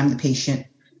 I'm the patient,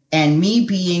 and me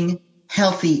being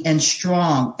healthy and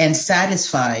strong and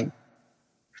satisfied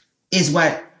is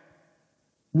what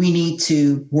we need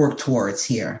to work towards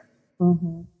here.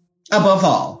 Mm-hmm. Above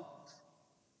all,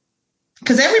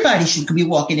 because everybody should be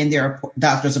walking in their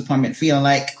doctor's appointment feeling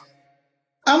like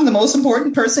I'm the most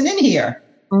important person in here.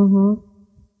 Mm-hmm.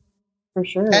 For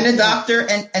sure. And the doctor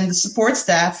and the support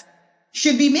staff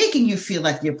should be making you feel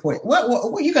like you're important.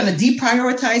 What you going to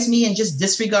deprioritize me and just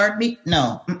disregard me?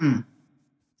 No. Mm-mm.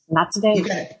 Not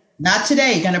today. Not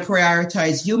today. You're going to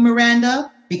prioritize you, Miranda,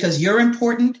 because you're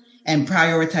important, and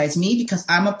prioritize me because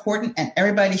I'm important, and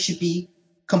everybody should be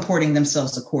comporting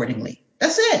themselves accordingly.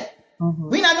 That's it. Mm-hmm.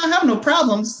 We're not going to have no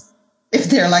problems if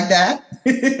they're like that.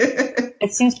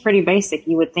 It seems pretty basic.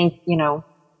 You would think,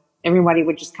 everybody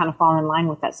would just kind of fall in line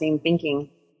with that same thinking.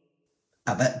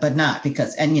 But not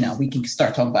because, and we can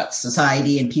start talking about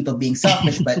society and people being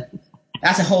selfish, but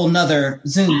that's a whole nother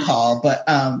Zoom call. But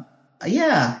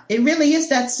yeah, it really is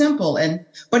that simple.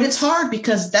 But it's hard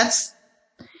because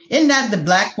isn't that the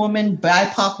Black woman,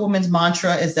 BIPOC woman's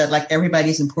mantra, is that like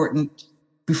everybody's important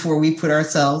before we put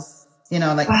ourselves, we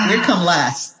come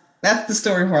last. That's the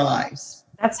story of our lives.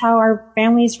 That's how our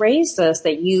families raised us,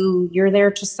 that you're there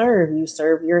to serve. You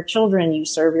serve your children, you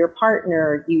serve your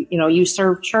partner, you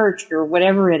serve church or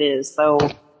whatever it is. So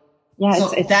yeah,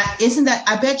 so I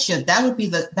bet you that would be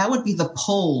the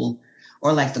poll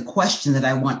or like the question that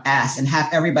I want asked, and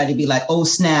have everybody be like, oh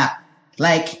snap.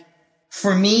 Like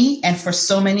for me and for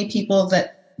so many people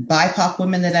that BIPOC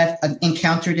women that I've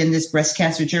encountered in this breast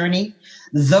cancer journey,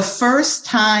 the first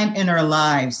time in our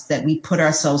lives that we put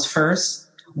ourselves first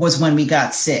was when we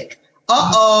got sick.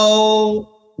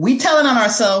 We telling on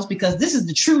ourselves, because this is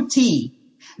the true tea,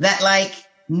 that like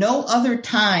no other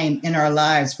time in our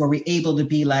lives were we able to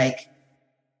be like,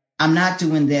 I'm not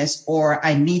doing this, or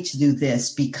I need to do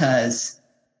this because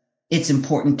it's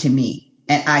important to me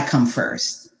and I come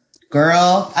first.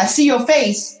 Girl, I see your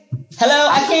face. Hello,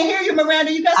 I can't hear you,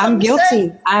 Miranda. You got something I'm guilty.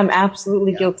 to say? I'm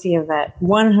absolutely guilty of that.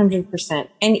 100%.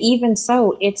 And even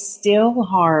so, it's still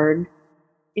hard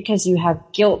because you have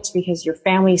guilt because your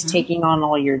family's taking on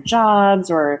all your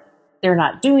jobs, or they're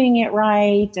not doing it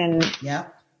right. And yeah.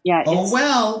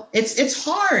 It's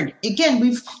hard. Again,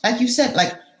 we've, like you said,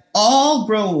 like all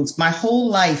roads, my whole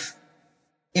life,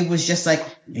 it was just like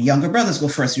the younger brothers go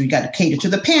first. You got to cater to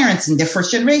the parents and their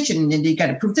first generation, and then you got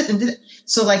to prove this.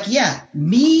 So like, yeah,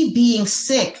 me being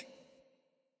sick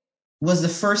was the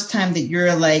first time that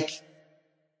you're like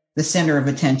the center of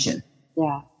attention.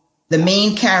 Yeah. The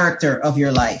main character of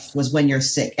your life was when you're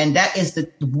sick. And that is the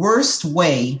worst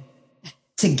way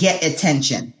to get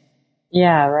attention.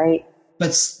 Yeah, right. But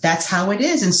that's how it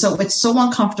is. And so it's so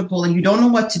uncomfortable, and you don't know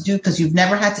what to do because you've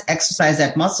never had to exercise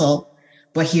that muscle.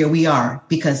 But here we are,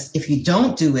 because if you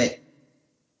don't do it,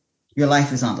 your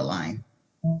life is on the line.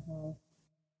 Mm-hmm.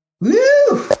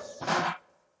 Woo!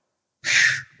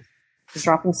 Just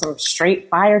dropping some straight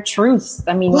fire truths.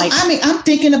 I'm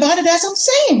thinking about it as I'm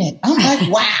saying it. I'm like,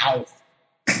 wow.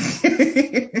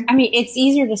 It's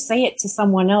easier to say it to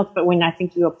someone else, but when I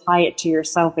think you apply it to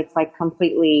yourself, it's like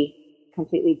completely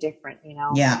different,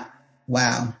 Yeah.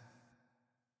 Wow.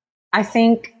 I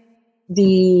think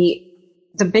the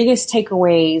the biggest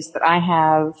takeaways that I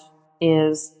have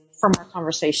is from our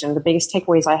conversation, the biggest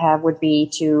takeaways I have would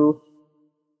be to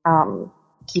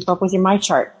keep up with your My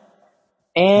Chart.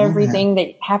 Everything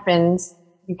that happens,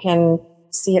 you can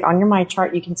see it on your My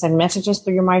Chart. You can send messages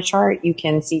through your My Chart. You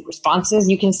can see responses.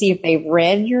 You can see if they've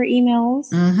read your emails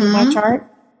through My Chart.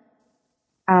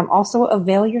 Also,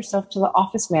 avail yourself to the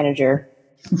office manager,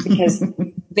 because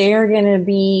they're going to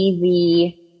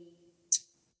be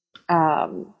the, I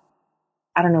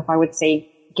don't know if I would say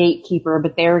gatekeeper,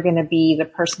 but they're going to be the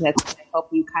person that's going to help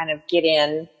you kind of get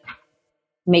in,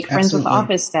 make friends with the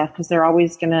office staff, because they're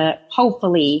always going to,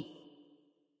 hopefully,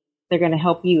 they're going to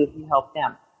help you if you help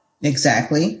them.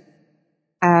 Exactly.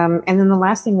 And then the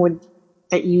last thing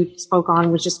that you spoke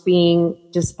on was just being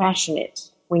dispassionate.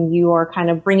 When you are kind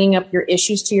of bringing up your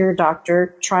issues to your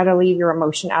doctor, try to leave your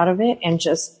emotion out of it and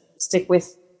just stick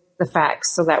with the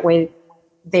facts. So that way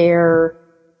their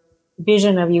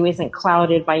vision of you isn't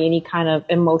clouded by any kind of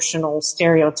emotional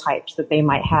stereotypes that they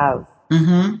might have.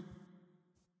 And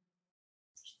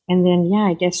then,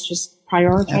 I guess just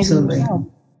prioritizing yourself.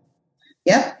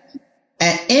 Yep.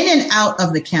 And in and out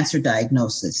of the cancer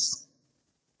diagnosis,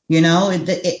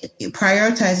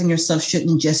 prioritizing yourself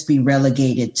shouldn't just be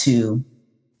relegated to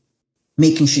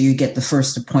making sure you get the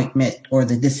first appointment or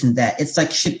the this and that. It's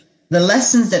like the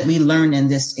lessons that we learn in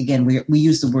this, again, we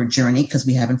use the word journey because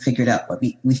we haven't figured out what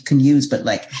we can use, but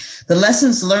like the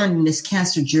lessons learned in this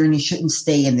cancer journey shouldn't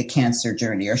stay in the cancer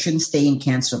journey or shouldn't stay in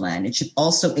cancer land. It should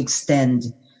also extend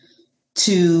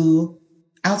to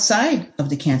outside of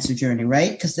the cancer journey,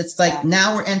 right? Because it's like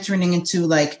now we're entering into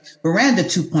like Miranda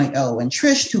 2.0 and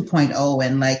Trish 2.0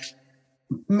 and like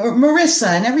Marissa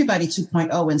and everybody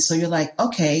 2.0. And so you're like,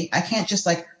 okay, I can't just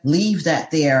like leave that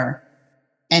there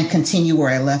and continue where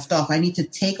I left off. I need to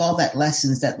take all that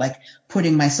lessons that like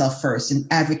putting myself first and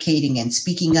advocating and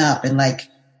speaking up and like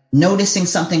noticing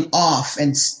something off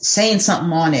and saying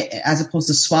something on it as opposed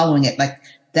to swallowing it. Like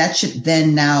that should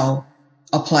then now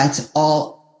apply to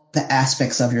all the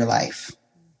aspects of your life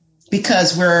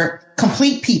because we're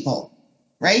complete people,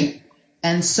 right?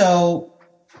 And so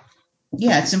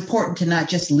it's important to not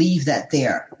just leave that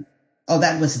there. Oh,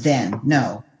 that was then.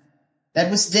 No,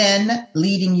 that was then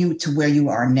leading you to where you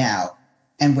are now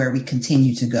and where we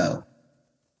continue to go.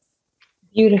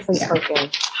 Beautifully spoken.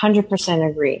 100%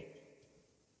 agree.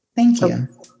 Thank you.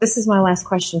 This is my last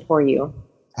question for you.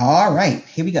 All right,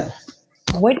 here we go.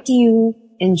 What do you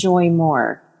enjoy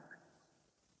more?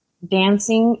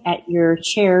 Dancing at your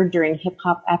chair during hip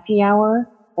hop happy hour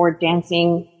or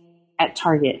dancing at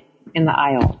Target in the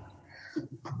aisle?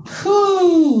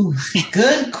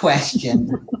 Good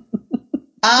question.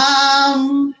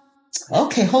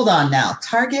 Okay, hold on now.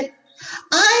 Target.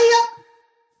 I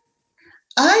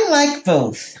like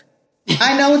both.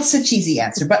 I know it's a cheesy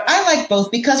answer, but I like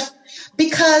both because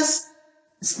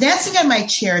dancing at my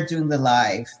chair during the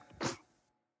live,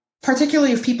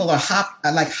 particularly if people are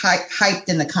hyped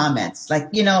in the comments,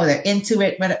 like, they're into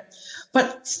it,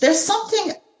 but there's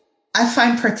something I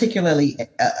find particularly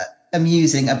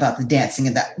amusing about the dancing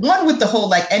and that one with the whole,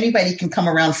 like anybody can come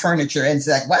around furniture and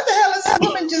say like, what the hell is that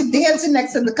woman just dancing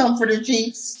next to the comforter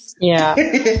sheets? Yeah.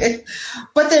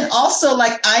 But then also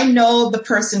like, I know the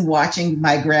person watching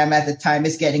my grandma at the time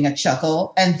is getting a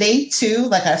chuckle and they too,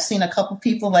 like I've seen a couple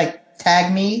people like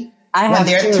tag me when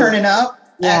they're turning up,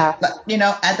 on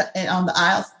the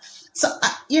aisles. So,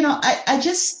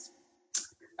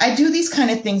 I do these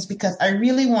kind of things because I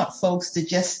really want folks to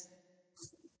just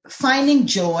finding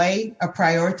joy or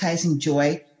prioritizing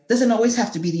joy doesn't always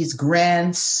have to be these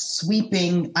grand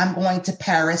sweeping, I'm going to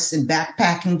Paris and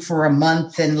backpacking for a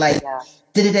month and like,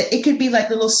 it could be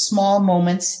like little small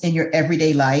moments in your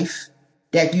everyday life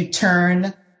that you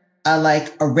turn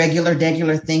like a regular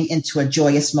thing into a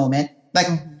joyous moment. Like,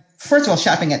 first of all,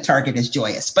 shopping at Target is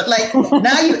joyous, but like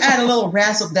now you add a little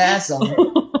razzle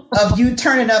dazzle of you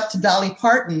turning up to Dolly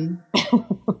Parton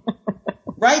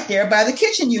right there by the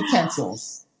kitchen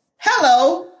utensils.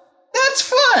 Hello, that's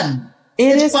fun.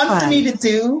 It's fun for me to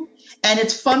do, and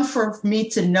it's fun for me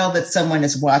to know that someone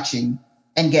is watching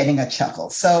and getting a chuckle.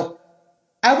 So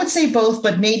I would say both,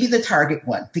 but maybe the Target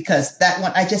one, because that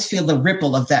one, I just feel the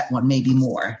ripple of that one maybe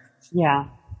more. Yeah.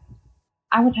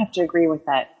 I would have to agree with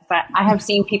that. But I have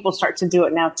seen people start to do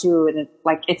it now too, and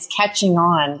it's catching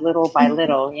on little by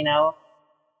little,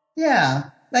 Yeah.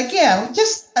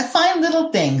 Just find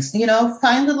little things,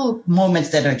 find little moments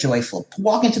that are joyful.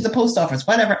 Walk into the post office,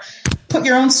 whatever. Put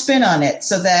your own spin on it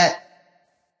so that,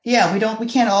 we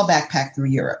can't all backpack through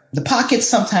Europe. The pockets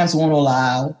sometimes won't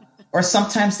allow, or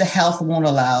sometimes the health won't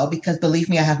allow, because believe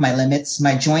me, I have my limits.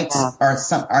 My joints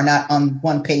are not on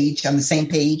the same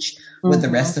page with the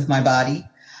rest of my body.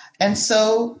 And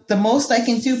so the most I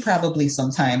can do probably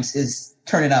sometimes is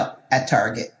turn it up at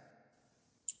Target.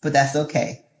 But that's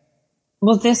okay.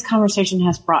 Well, this conversation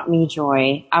has brought me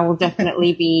joy. I will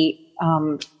definitely be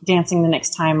dancing the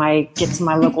next time I get to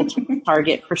my local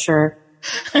Target for sure.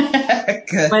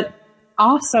 Good. But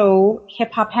also,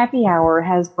 Hip Hop Happy Hour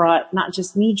has brought not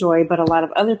just me joy, but a lot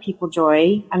of other people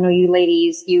joy. I know you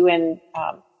ladies, you and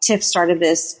Tiff started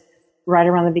this right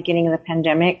around the beginning of the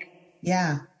pandemic.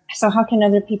 Yeah. So how can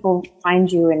other people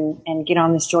find you and get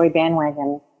on this joy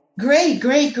bandwagon? Great.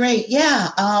 Yeah.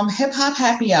 Hip Hop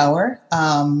Happy Hour.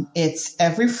 It's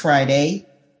every Friday.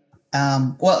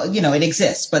 Well, it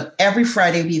exists, but every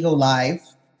Friday we go live.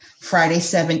 Friday,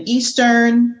 7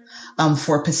 Eastern.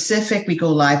 For Pacific, we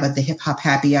go live at the Hip Hop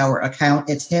Happy Hour account.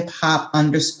 It's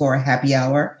hip-hop_happy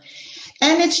hour.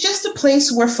 And it's just a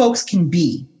place where folks can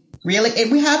be. Really,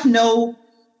 we have no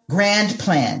grand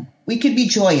plan. We could be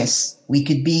joyous. We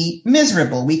could be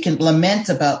miserable. We can lament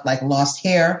about like lost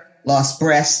hair, lost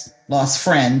breasts, lost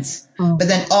friends, but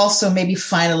then also maybe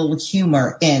find a little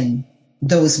humor in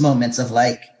those moments of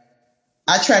like,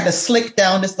 I tried to slick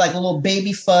down this like little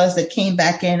baby fuzz that came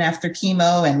back in after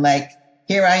chemo and like,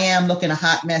 here I am looking a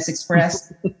hot mess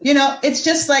express. It's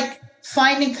just like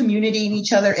finding community in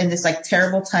each other in this like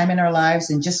terrible time in our lives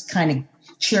and just kind of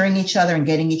cheering each other and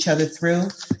getting each other through.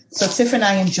 So Tiff and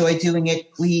I enjoy doing it.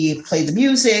 We play the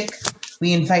music.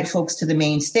 We invite folks to the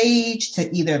main stage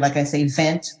to either, like I say,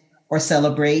 vent or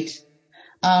celebrate.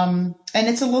 And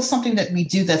it's a little something that we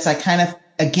do that's like kind of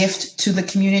a gift to the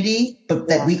community, but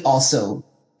that we also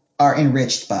are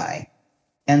enriched by.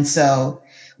 And so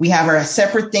we have our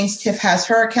separate things. Tiff has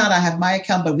her account. I have my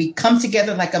account, but we come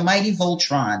together like a mighty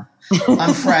Voltron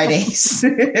on Fridays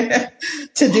to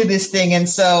do this thing. And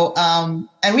so,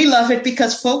 and we love it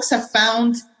because folks have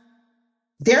found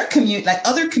their community, like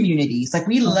other communities. Like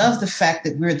we love the fact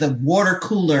that we're the water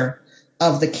cooler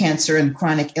of the cancer and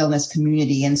chronic illness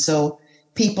community. And so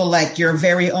people like your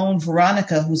very own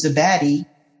Veronica, who's a baddie,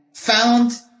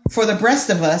 found For the Rest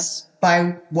of Us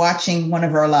by watching one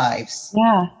of our lives.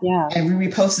 Yeah. And we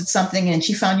reposted something and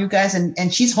she found you guys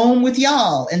and she's home with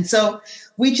y'all. And so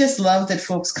we just love that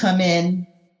folks come in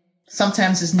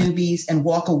sometimes as newbies and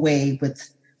walk away with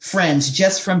friends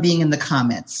just from being in the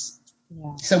comments.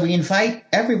 Yeah. So we invite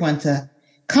everyone to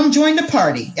come join the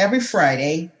party every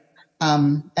Friday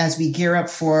as we gear up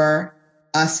for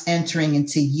us entering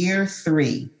into year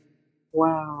 3.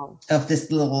 Wow. Of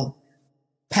this little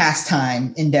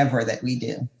pastime endeavor that we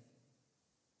do.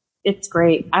 It's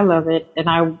great. I love it.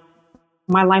 And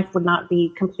my life would not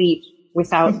be complete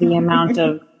without the amount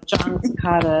of John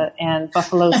Cicada and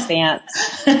Buffalo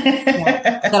Stance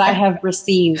that I have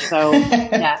received. So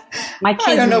yeah, my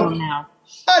kids know now.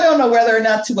 I don't know whether or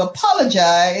not to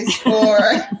apologize or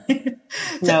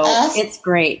no, ask. It's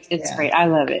great. It's great. I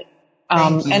love it.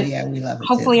 Thank you. And yeah, we love it.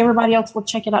 Hopefully too. Everybody else will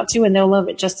check it out too, and they'll love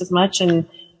it just as much. And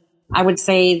I would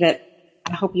say that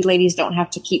I hope you ladies don't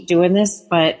have to keep doing this,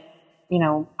 but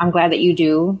I'm glad that you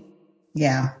do.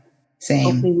 Yeah, same.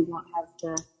 Hopefully we won't have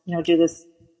to, do this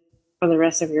for the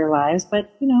rest of your lives,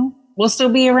 but we'll still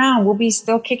be around. We'll be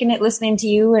still kicking it, listening to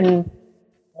you and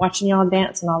watching y'all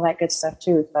dance and all that good stuff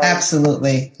too. So.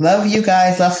 Absolutely. Love you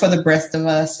guys. Love For the Rest of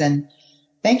Us. And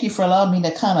thank you for allowing me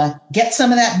to kind of get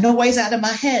some of that noise out of my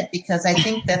head, because I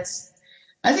think that's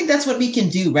what we can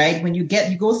do, right? When you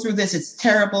go through this, it's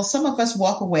terrible. Some of us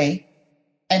walk away,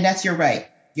 and that's your right.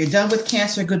 You're done with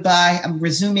cancer. Goodbye. I'm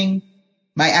resuming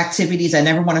my activities. I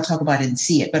never want to talk about it and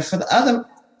see it. But for the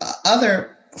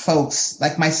other folks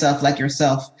like myself, like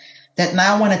yourself, that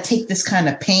now want to take this kind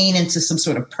of pain into some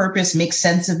sort of purpose, make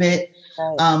sense of it.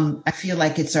 Right. I feel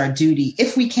like it's our duty,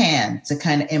 if we can, to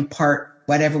kind of impart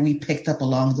whatever we picked up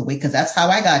along the way, because that's how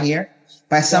I got here,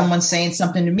 by someone saying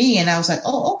something to me. And I was like,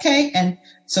 oh, okay. And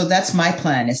so that's my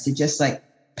plan, is to just like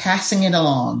passing it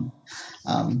along,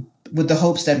 with the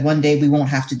hopes that one day we won't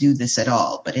have to do this at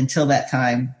all. But until that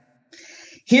time,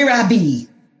 here I be.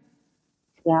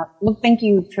 Yeah. Well, thank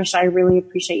you, Trish. I really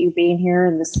appreciate you being here.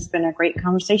 And this has been a great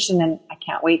conversation. And I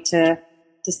can't wait to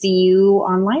see you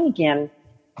online again.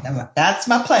 That's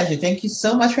my pleasure. Thank you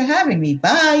so much for having me.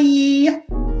 Bye.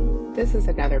 This is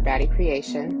another Baddie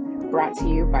creation brought to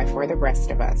you by For the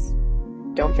Rest of Us.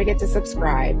 Don't forget to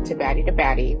subscribe to Baddie to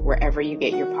Baddie wherever you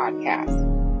get your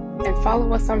podcasts. And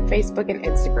follow us on Facebook and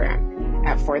Instagram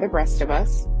at For the Rest of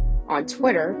Us, on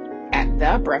Twitter at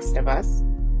The Breast of Us,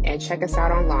 and check us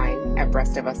out online at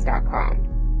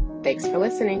breastofus.com. Thanks for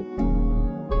listening.